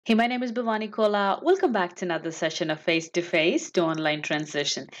Hey, my name is Bhavani Kola. Welcome back to another session of Face to Face to Online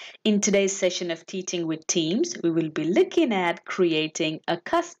Transition. In today's session of Teaching with Teams, we will be looking at creating a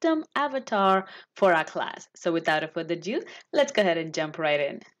custom avatar for our class. So without further ado, let's go ahead and jump right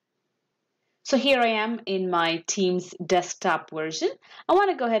in. So here I am in my Teams desktop version. I want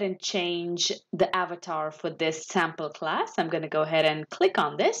to go ahead and change the avatar for this sample class. I'm going to go ahead and click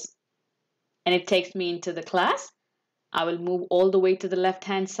on this, and it takes me into the class. I will move all the way to the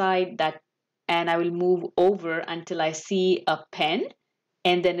left-hand side and I will move over until I see a pen,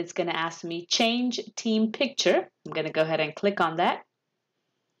 and then it's going to ask me change team picture. I'm going to go ahead and click on that.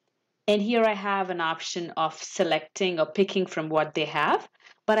 And here I have an option of selecting or picking from what they have,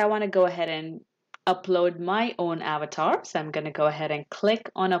 but I want to go ahead and upload my own avatar. So I'm going to go ahead and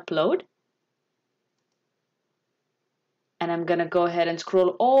click on upload. And I'm going to go ahead and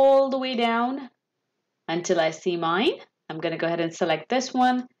scroll all the way down until I see mine. I'm going to go ahead and select this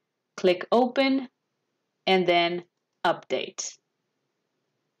one, click open, and then update.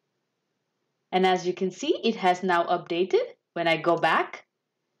 And as you can see, it has now updated. When I go back,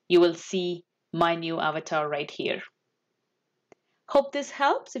 you will see my new avatar right here. Hope this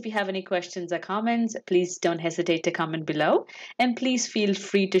helps. If you have any questions or comments, please don't hesitate to comment below. And please feel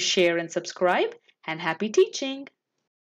free to share and subscribe. And happy teaching!